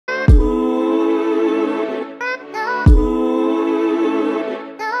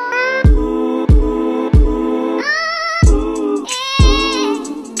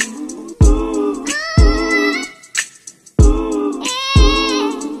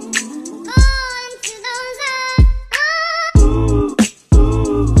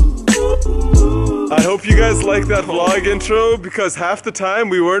like that vlog intro because half the time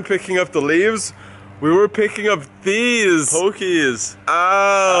we weren't picking up the leaves. We were picking up these pokies.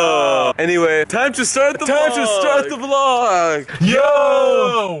 Oh. Anyway, time to start the vlog.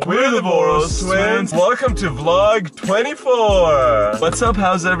 Yo, we're the Voros twins. Welcome to vlog 24. What's up?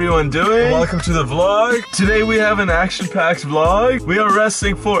 How's everyone doing? Welcome to the vlog. Today we have an action-packed vlog. We are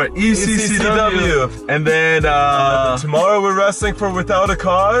wrestling for ECCW. And then tomorrow we're wrestling for Without a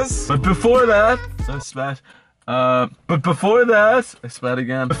Cause. But before that, I spat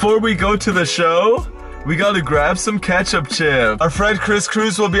again. Before we go to the show, we gotta grab some ketchup chips. Our friend Chris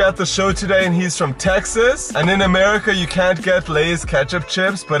Cruz will be at the show today and he's from Texas. And in America you can't get Lay's ketchup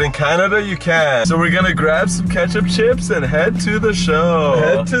chips, but in Canada you can. So we're gonna grab some ketchup chips and head to the show.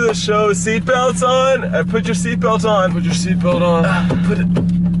 Head to the show. Seatbelts on. Put your seatbelt on. Put your seatbelt on. Put it.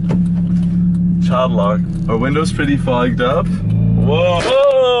 Child lock. Our window's pretty fogged up. Whoa.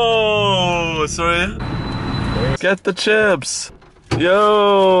 Whoa. Sorry. Get the chips.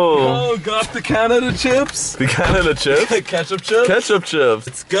 Yo, got the Canada chips. The Canada chips? Ketchup chips? Ketchup chips.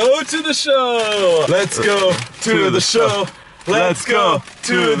 Let's go to the show. Let's go to the show. Let's go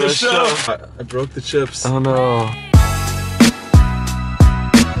to the show. I broke the chips. Oh no.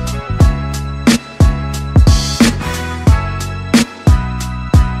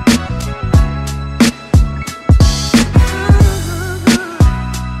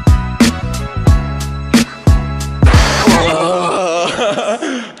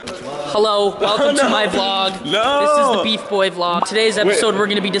 Hello, welcome to my vlog. No. This is the Beef Boy vlog. Today's episode we're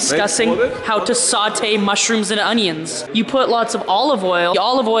going to be discussing how to saute mushrooms and onions. You put lots of olive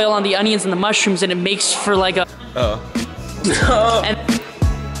oil on the onions and the mushrooms and it makes for like a... Oh. and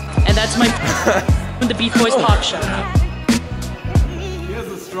that's my... the Beef Boys talk show. He has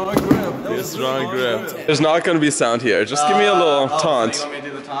a strong grip. He has a strong grip. There's not going to be sound here. Just give me a little taunt. So you want me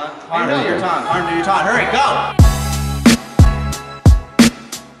to do the taunt? Harm, do your taunt. Harm, do your taunt. Hurry, go!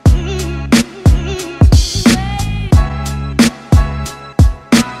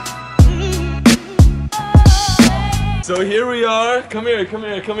 So here we are. Come here.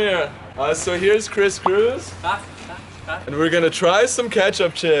 So here's Chris Cruz. And we're gonna try some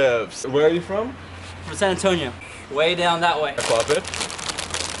ketchup chips. Where are you from? From San Antonio. Way down that way. Pop it.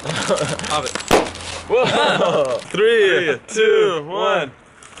 Pop it. Whoa! 3, 2, 1.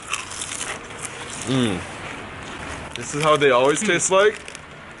 This is how they always taste like.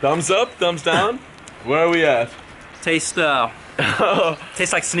 Thumbs up, thumbs down. Where are we at? Tastes like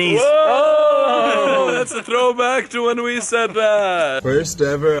sneeze. Whoa! That's a throwback to when we said that. First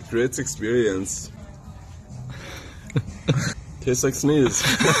ever Grits experience. Tastes like sneeze.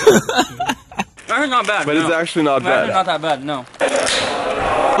 That's not bad. But it's actually not bad. Not that bad, no.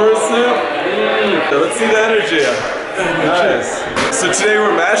 First sip. Let's see the energy. Nice. So today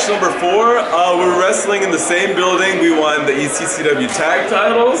we're match number 4. We're wrestling in the same building. We won the ECCW tag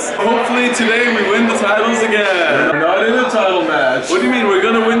titles. Hopefully today we win the titles again. We're not in a title match. What do you mean? We're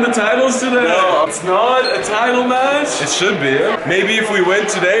gonna win the titles today? No, it's not a title match. It should be. Maybe if we win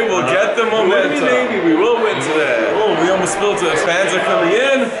today, we'll get the momentum. What do you mean maybe? We will win today. Oh, we almost spilled it. Fans are coming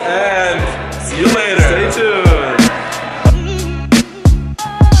in. And see you later. Stay tuned.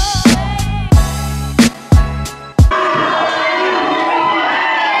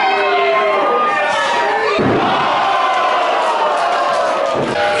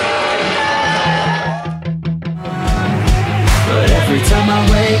 Every time I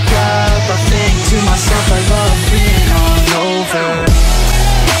wake up, I think to myself I love being hungover.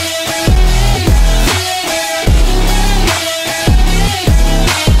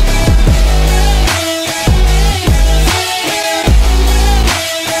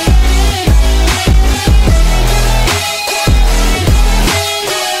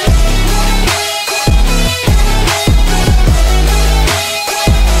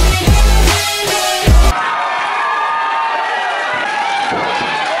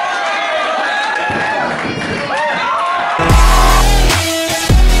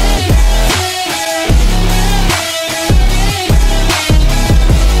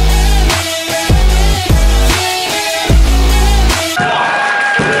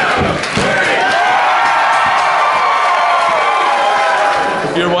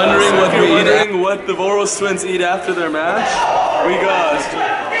 What the Voros twins eat after their match? We got,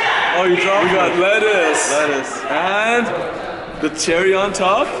 we got lettuce, and the cherry on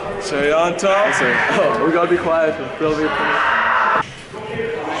top. Cherry on top. Oh, we gotta be quiet. They'll be.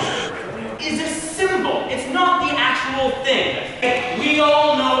 Is a symbol. It's not the actual thing. We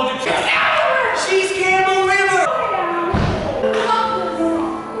all know the truth. She's Campbell River.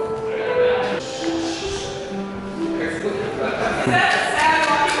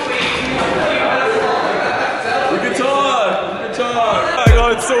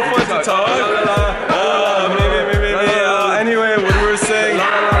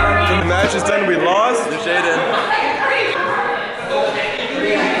 match is done. We lost. Jaiden.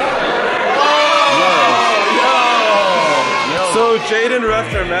 So Jaiden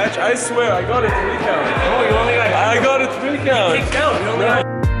refed our match. I swear, I got a 3 count. Oh, you only got. I got a 3 count. Kicked out. You only got.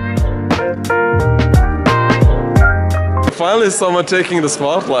 Finally, someone taking the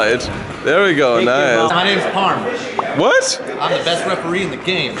spotlight. There we go. Nice. My name's Parm. What? I'm the best referee in the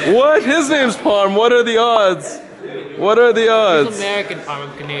game. What? His name's Parm. What are the odds? What are the odds? American Parm.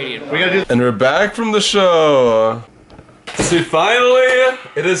 I'm Canadian. We gotta do. And we're back from the show. So finally,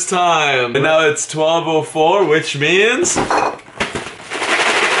 it is time. And now it's 12:04, which means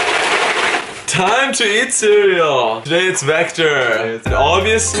time to eat cereal. Today it's Vector. And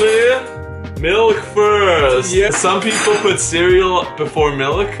obviously, milk first. Yeah. Some people put cereal before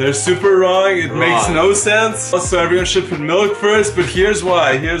milk. They're super wrong. It makes no sense. So everyone should put milk first, but here's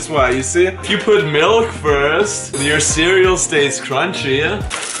why. Here's why. You see, if you put milk first, your cereal stays crunchy.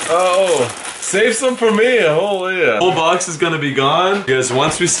 Oh. Save some for me, holy. The whole box is gonna be gone because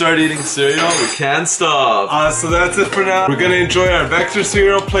once we start eating cereal, we can't stop. So that's it for now. We're gonna enjoy our Vector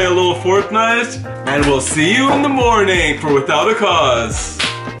cereal, play a little Fortnite, and we'll see you in the morning for Without a Cause.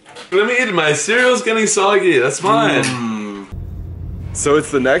 Let me eat it, my cereal's getting soggy, that's fine. So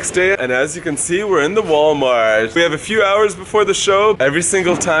it's the next day, and as you can see, we're in the Walmart. We have a few hours before the show. Every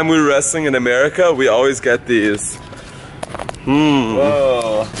single time we're wrestling in America, we always get these.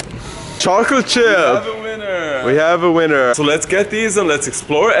 Whoa. Chocolate chip! We have a winner! We have a winner. So let's get these and let's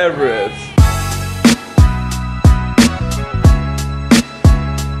explore Everett.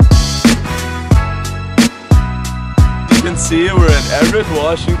 You can see we're in Everett,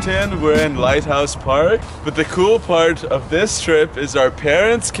 Washington. We're in Lighthouse Park. But the cool part of this trip is our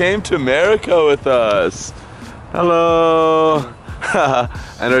parents came to America with us. Hello!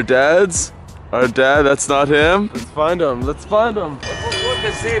 And our dads? Our dad, that's not him. Let's find him. Let's find him.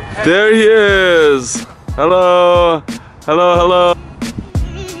 There he is. Hello. Hello, hello.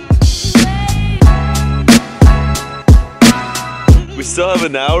 We still have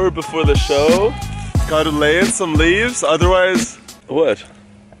an hour before the show. Gotta lay in some leaves, otherwise... What?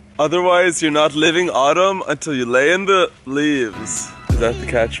 Otherwise, you're not living autumn until you lay in the leaves. Is that the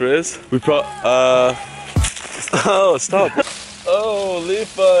catchphrase? We Oh, stop. Oh, leaf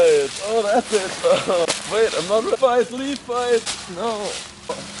fight. Oh, that's it. Oh, wait, I'm not fight. Leaf fight. No.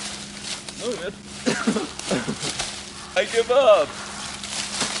 Move it. I give up.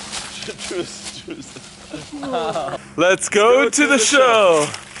 Truce. Let's go to the show.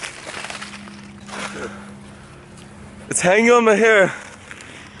 It's hanging on my hair.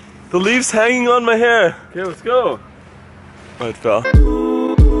 The leaf's hanging on my hair. Okay, let's go. Oh, it fell.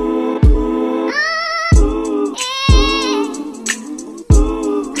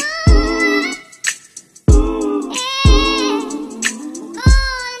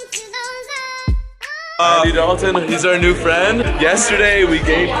 Andy Dalton, he's our new friend. Yesterday we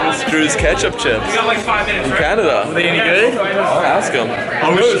gave Chris Cruz ketchup chips. We got like 5 minutes. In Canada. Were they any good? I'll ask him.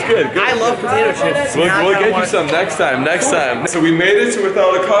 Oh, it was good. I love potato chips. We'll get you some next time. So we made it to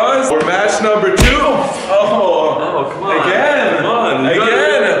Without a Cause. We're match number 2. Oh, come on.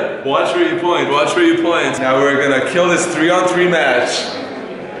 Again. Watch where you point. Now we're gonna kill this 3-on-3 match.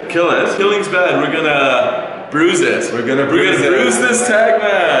 Kill it. Killing's bad. We're gonna bruise it. We're gonna bruise this tag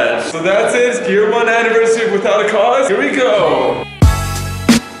match. So that's it. Year 1 anniversary of Without a Cause. Here we go.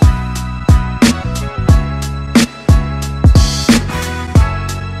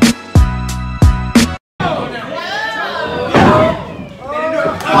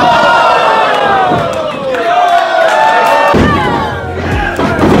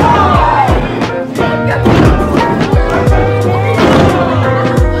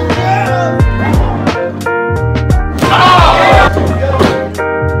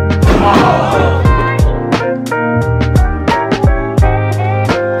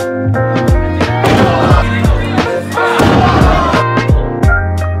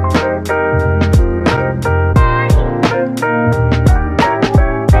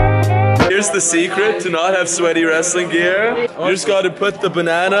 The secret to not have sweaty wrestling gear. You just got to put the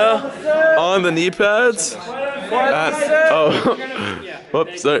banana on the knee pads.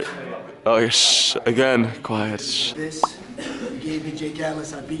 Whoops, sorry. Oh, shh, again, quiet. Shh. This, you gave me Jake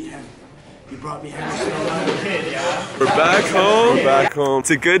Atlas, I beat him. You brought me home. We're back home.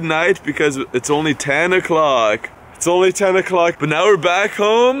 It's a good night because it's only 10 o'clock. It's only 10 o'clock. But now we're back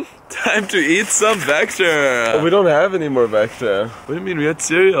home. Time to eat some Vector. We don't have any more Vector. What do you mean? We had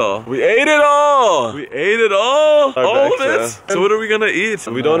cereal. We ate it all! We ate it all? All of Vector. it? So what are we gonna eat?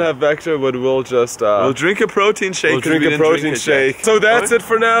 We don't have Vector, but we'll just we'll drink a protein shake. We'll drink a protein shake. So that's it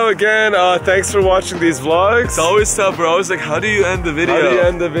for now. Again, thanks for watching these vlogs. It's always tough, bro. I was like, how do you end the video? How do you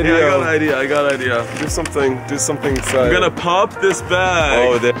end the video? Yeah, I got an idea. Do something exciting. I'm gonna pop this bag.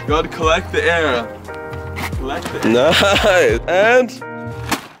 Oh, there. Gotta collect the air. Collect the air. Nice. And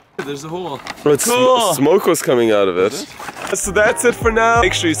there's a hole. Cool. Smoke was coming out of it. So that's it for now.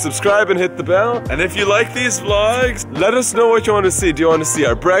 Make sure you subscribe and hit the bell. And if you like these vlogs, let us know what you want to see. Do you want to see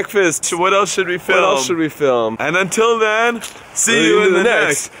our breakfast? What else should we film? What else should we film? And until then, see you in the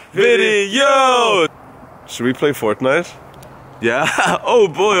next video. Should we play Fortnite? Yeah. Oh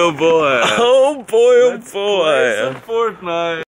boy, oh boy. Oh boy, oh boy. Let's play some Fortnite.